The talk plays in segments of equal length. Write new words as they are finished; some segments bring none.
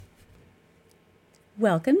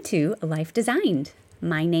Welcome to Life Designed.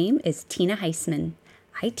 My name is Tina Heisman.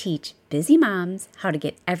 I teach busy moms how to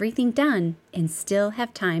get everything done and still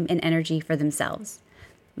have time and energy for themselves.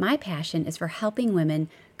 My passion is for helping women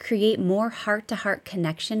create more heart-to-heart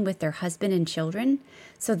connection with their husband and children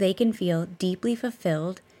so they can feel deeply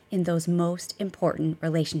fulfilled in those most important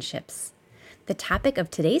relationships. The topic of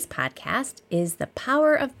today's podcast is the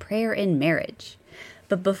power of prayer in marriage.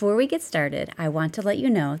 But before we get started, I want to let you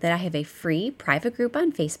know that I have a free private group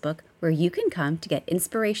on Facebook where you can come to get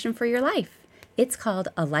inspiration for your life. It's called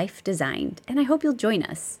A Life Designed, and I hope you'll join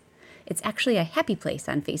us. It's actually a happy place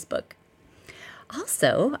on Facebook.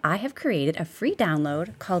 Also, I have created a free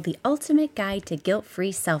download called The Ultimate Guide to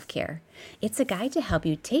Guilt-Free Self-Care. It's a guide to help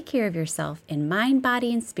you take care of yourself in mind,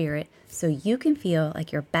 body, and spirit so you can feel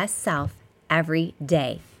like your best self every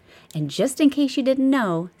day. And just in case you didn't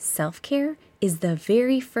know, self-care is the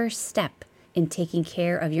very first step in taking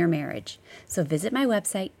care of your marriage. So visit my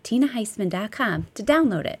website, tinaheisman.com, to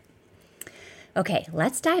download it. Okay,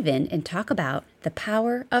 let's dive in and talk about the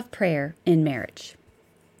power of prayer in marriage.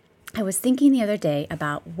 I was thinking the other day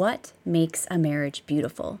about what makes a marriage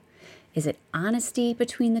beautiful. Is it honesty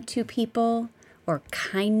between the two people, or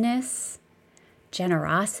kindness,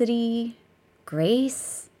 generosity,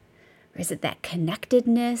 grace? Or is it that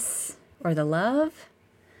connectedness or the love?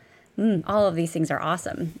 All of these things are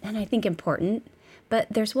awesome and I think important, but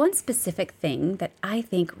there's one specific thing that I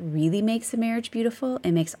think really makes a marriage beautiful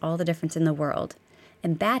and makes all the difference in the world,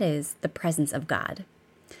 and that is the presence of God.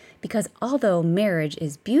 Because although marriage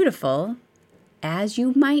is beautiful, as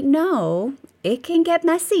you might know, it can get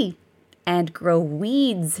messy and grow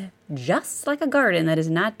weeds just like a garden that is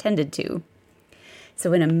not tended to.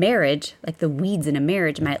 So in a marriage, like the weeds in a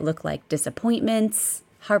marriage might look like disappointments,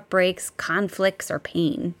 heartbreaks, conflicts, or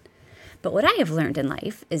pain. But what I have learned in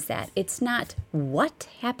life is that it's not what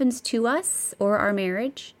happens to us or our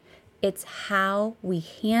marriage, it's how we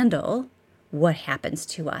handle what happens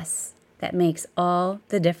to us that makes all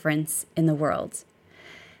the difference in the world.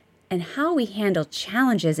 And how we handle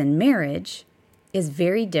challenges in marriage is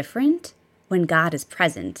very different when God is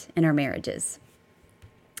present in our marriages.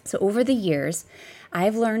 So over the years,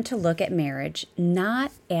 I've learned to look at marriage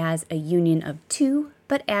not as a union of two,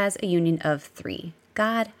 but as a union of three.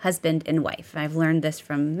 God, husband, and wife. I've learned this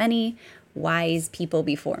from many wise people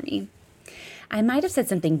before me. I might have said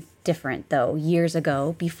something different, though, years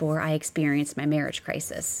ago before I experienced my marriage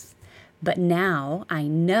crisis. But now I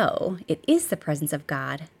know it is the presence of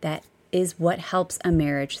God that is what helps a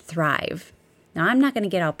marriage thrive. Now, I'm not going to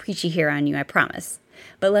get all preachy here on you, I promise.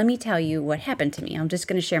 But let me tell you what happened to me. I'm just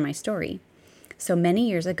going to share my story. So many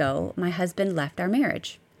years ago, my husband left our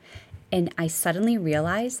marriage. And I suddenly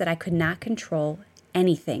realized that I could not control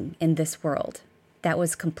anything in this world. That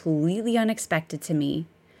was completely unexpected to me.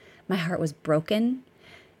 My heart was broken,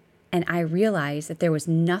 and I realized that there was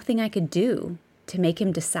nothing I could do to make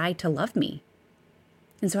him decide to love me.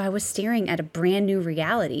 And so I was staring at a brand new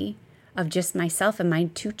reality of just myself and my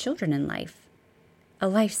two children in life. A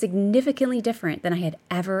life significantly different than I had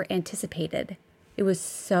ever anticipated. It was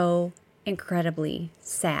so incredibly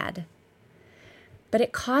sad. But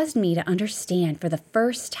it caused me to understand for the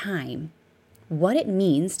first time what it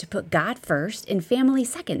means to put God first and family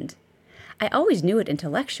second. I always knew it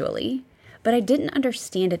intellectually, but I didn't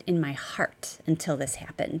understand it in my heart until this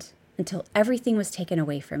happened, until everything was taken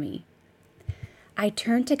away from me. I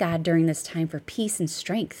turned to God during this time for peace and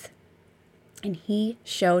strength, and He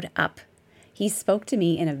showed up. He spoke to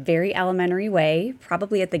me in a very elementary way,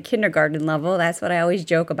 probably at the kindergarten level. That's what I always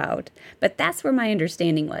joke about. But that's where my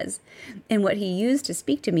understanding was. And what He used to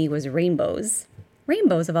speak to me was rainbows.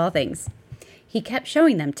 Rainbows of all things. He kept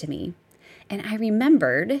showing them to me. And I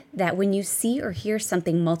remembered that when you see or hear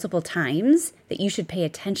something multiple times, that you should pay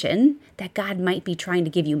attention, that God might be trying to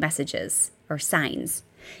give you messages or signs.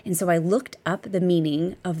 And so I looked up the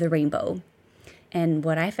meaning of the rainbow. And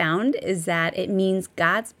what I found is that it means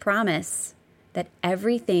God's promise that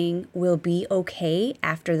everything will be okay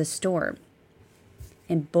after the storm.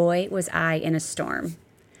 And boy, was I in a storm.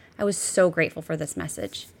 I was so grateful for this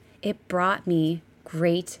message. It brought me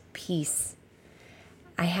great peace.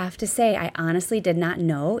 I have to say, I honestly did not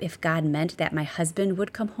know if God meant that my husband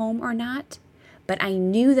would come home or not, but I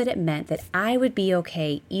knew that it meant that I would be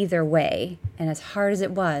okay either way, and as hard as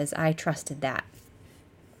it was, I trusted that.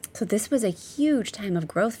 So this was a huge time of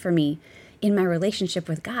growth for me in my relationship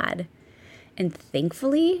with God. And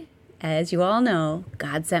thankfully, as you all know,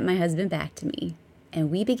 God sent my husband back to me,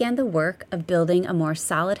 and we began the work of building a more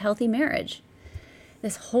solid, healthy marriage.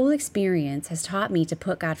 This whole experience has taught me to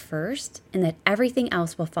put God first and that everything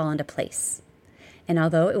else will fall into place. And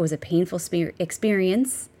although it was a painful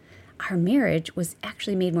experience, our marriage was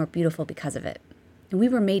actually made more beautiful because of it. And we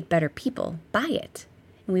were made better people by it.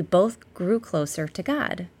 And we both grew closer to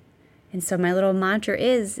God. And so my little mantra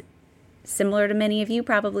is similar to many of you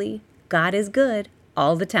probably, God is good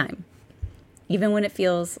all the time, even when it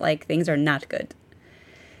feels like things are not good.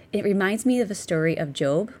 It reminds me of a story of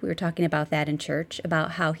Job. We were talking about that in church,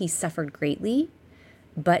 about how he suffered greatly,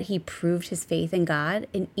 but he proved his faith in God.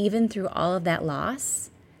 And even through all of that loss,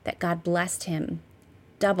 that God blessed him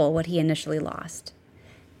double what he initially lost.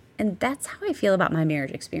 And that's how I feel about my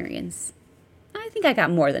marriage experience. I think I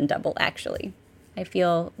got more than double, actually. I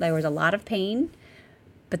feel there was a lot of pain,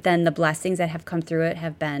 but then the blessings that have come through it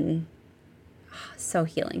have been so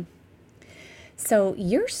healing. So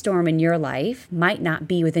your storm in your life might not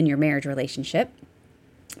be within your marriage relationship.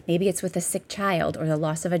 Maybe it's with a sick child or the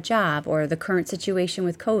loss of a job or the current situation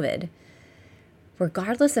with COVID.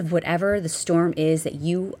 Regardless of whatever the storm is that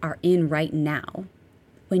you are in right now,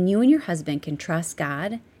 when you and your husband can trust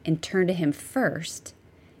God and turn to Him first,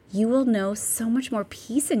 you will know so much more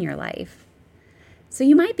peace in your life. So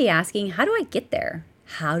you might be asking, how do I get there?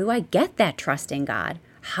 How do I get that trust in God?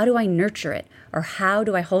 How do I nurture it? Or how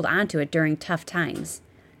do I hold on to it during tough times?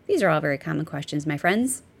 These are all very common questions, my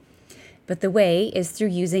friends. But the way is through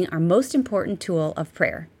using our most important tool of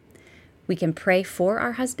prayer. We can pray for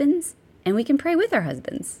our husbands and we can pray with our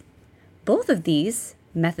husbands. Both of these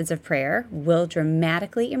methods of prayer will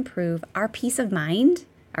dramatically improve our peace of mind,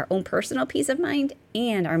 our own personal peace of mind,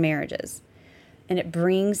 and our marriages. And it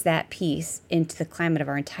brings that peace into the climate of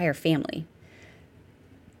our entire family.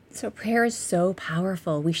 So prayer is so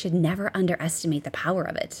powerful. We should never underestimate the power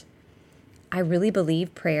of it. I really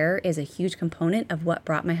believe prayer is a huge component of what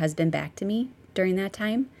brought my husband back to me during that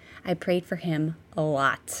time. I prayed for him a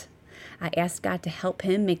lot. I asked God to help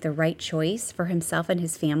him make the right choice for himself and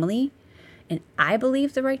his family. And I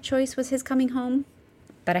believe the right choice was his coming home.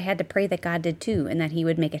 But I had to pray that God did too and that He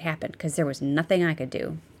would make it happen because there was nothing I could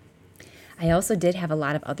do. I also did have a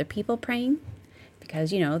lot of other people praying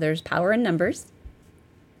because, there's power in numbers.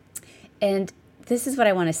 And this is what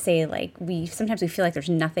I want to say, sometimes we feel like there's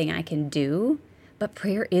nothing I can do, but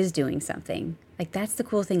prayer is doing something. That's the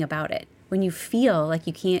cool thing about it. When you feel like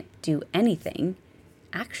you can't do anything,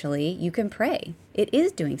 actually, you can pray. It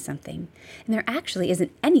is doing something. And there actually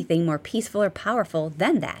isn't anything more peaceful or powerful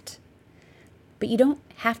than that. But you don't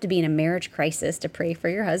have to be in a marriage crisis to pray for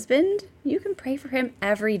your husband. You can pray for him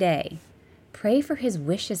every day. Pray for his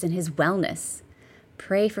wishes and his wellness.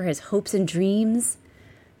 Pray for his hopes and dreams,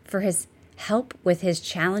 for his help with his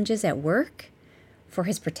challenges at work, for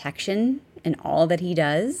his protection in all that he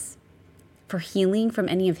does, for healing from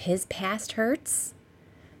any of his past hurts,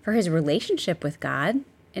 for his relationship with God,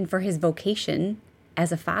 and for his vocation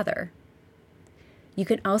as a father. You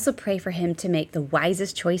can also pray for him to make the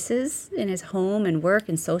wisest choices in his home and work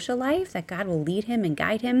and social life, that God will lead him and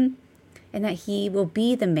guide him, and that he will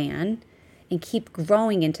be the man and keep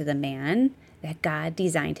growing into the man that God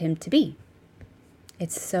designed him to be.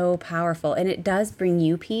 It's so powerful, and it does bring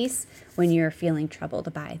you peace when you're feeling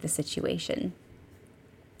troubled by the situation.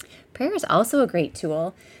 Prayer is also a great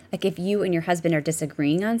tool. If you and your husband are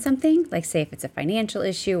disagreeing on something, say if it's a financial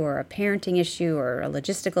issue or a parenting issue or a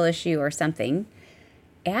logistical issue or something,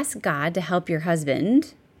 ask God to help your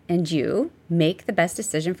husband and you make the best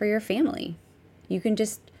decision for your family. You can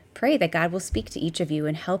just pray that God will speak to each of you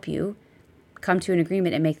and help you come to an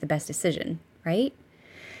agreement and make the best decision, right?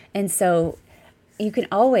 And so you can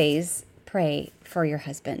always pray for your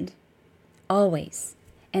husband, always.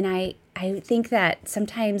 And I think that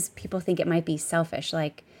sometimes people think it might be selfish,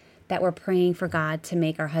 that we're praying for God to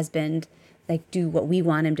make our husband do what we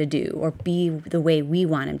want him to do or be the way we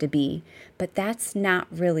want him to be. But that's not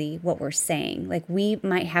really what we're saying. We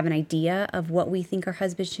might have an idea of what we think our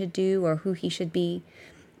husband should do or who he should be,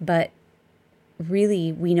 but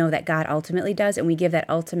really we know that God ultimately does, and we give that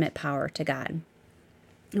ultimate power to God.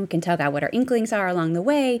 And we can tell God what our inklings are along the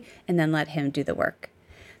way and then let Him do the work.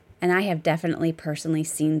 And I have definitely personally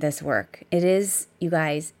seen this work. It is, you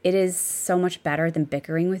guys, it is so much better than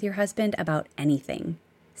bickering with your husband about anything.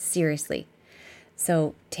 Seriously.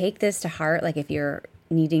 So take this to heart. If you're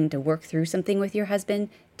needing to work through something with your husband,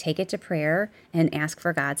 take it to prayer and ask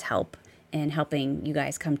for God's help in helping you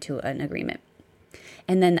guys come to an agreement.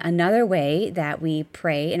 And then another way that we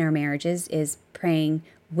pray in our marriages is praying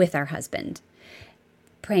with our husband.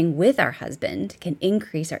 Praying with our husband can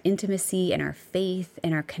increase our intimacy and our faith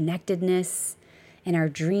and our connectedness and our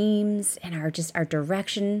dreams and our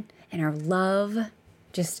direction and our love,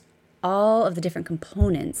 just all of the different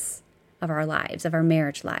components of our lives, of our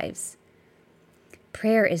marriage lives.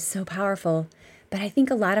 Prayer is so powerful, but I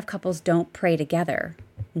think a lot of couples don't pray together.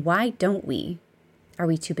 Why don't we? Are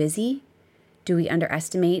we too busy? Do we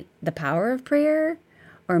underestimate the power of prayer?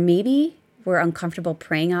 Or maybe we're uncomfortable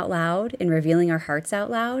praying out loud and revealing our hearts out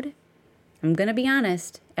loud? I'm going to be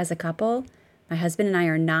honest, as a couple, my husband and I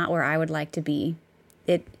are not where I would like to be.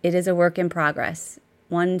 It is a work in progress,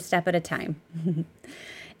 one step at a time.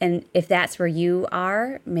 And if that's where you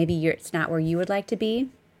are, maybe it's not where you would like to be,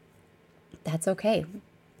 that's okay.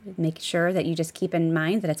 Make sure that you just keep in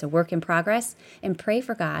mind that it's a work in progress and pray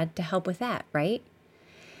for God to help with that, right?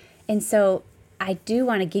 And so I do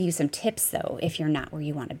want to give you some tips, though, if you're not where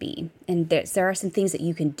you want to be. And there are some things that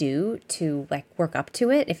you can do to work up to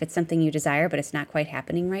it if it's something you desire, but it's not quite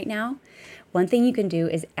happening right now. One thing you can do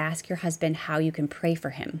is ask your husband how you can pray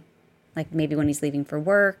for him, like maybe when he's leaving for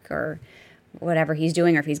work or whatever he's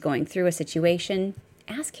doing, or if he's going through a situation,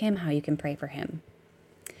 ask him how you can pray for him.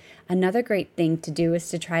 Another great thing to do is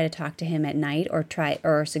to try to talk to him at night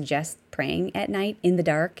or suggest praying at night in the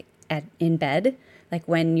dark in bed, like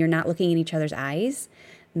when you're not looking in each other's eyes.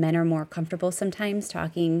 Men are more comfortable sometimes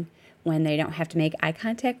talking when they don't have to make eye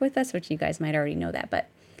contact with us, which you guys might already know that. But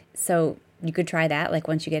so you could try that, like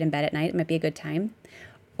once you get in bed at night, it might be a good time.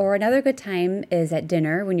 Or another good time is at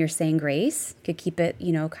dinner when you're saying grace. You could keep it,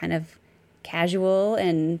 kind of casual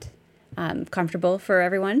and comfortable for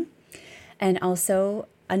everyone. And also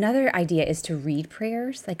another idea is to read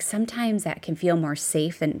prayers. Like sometimes that can feel more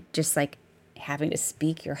safe than just like having to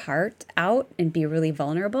speak your heart out and be really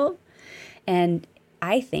vulnerable. And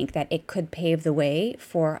I think that it could pave the way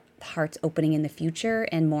for hearts opening in the future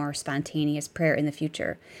and more spontaneous prayer in the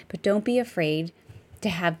future. But don't be afraid to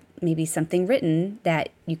have maybe something written that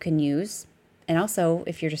you can use. And also,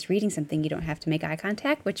 if you're just reading something, you don't have to make eye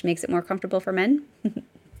contact, which makes it more comfortable for men.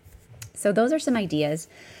 So those are some ideas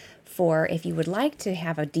for if you would like to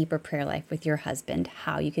have a deeper prayer life with your husband,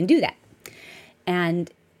 how you can do that.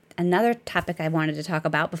 And another topic I wanted to talk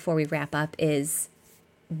about before we wrap up is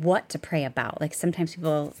what to pray about. Like sometimes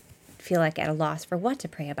people feel like at a loss for what to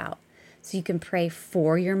pray about. So you can pray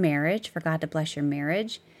for your marriage, for God to bless your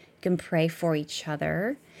marriage. You can pray for each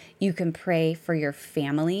other. You can pray for your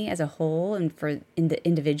family as a whole and for the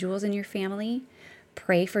individuals in your family.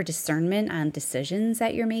 Pray for discernment on decisions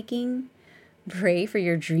that you're making. Pray for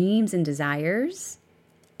your dreams and desires.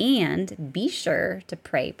 And be sure to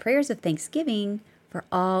pray prayers of thanksgiving for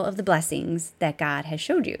all of the blessings that God has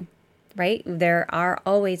showed you, right? There are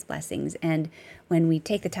always blessings. And when we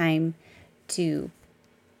take the time to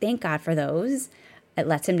thank God for those, it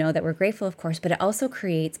lets him know that we're grateful, of course, but it also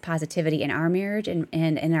creates positivity in our marriage and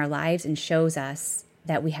in our lives and shows us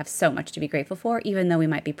that we have so much to be grateful for, even though we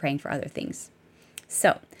might be praying for other things.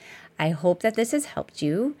 So I hope that this has helped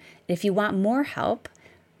you. If you want more help,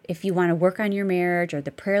 if you want to work on your marriage or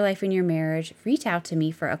the prayer life in your marriage, reach out to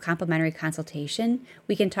me for a complimentary consultation.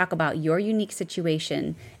 We can talk about your unique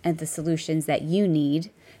situation and the solutions that you need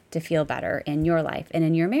to feel better in your life and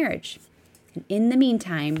in your marriage. And in the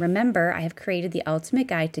meantime, remember, I have created the ultimate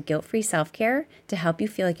guide to guilt-free self-care to help you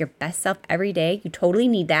feel like your best self every day. You totally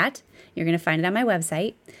need that. You're going to find it on my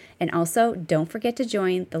website. And also, don't forget to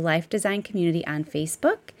join the Life Design community on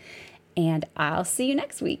Facebook. And I'll see you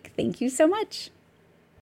next week. Thank you so much.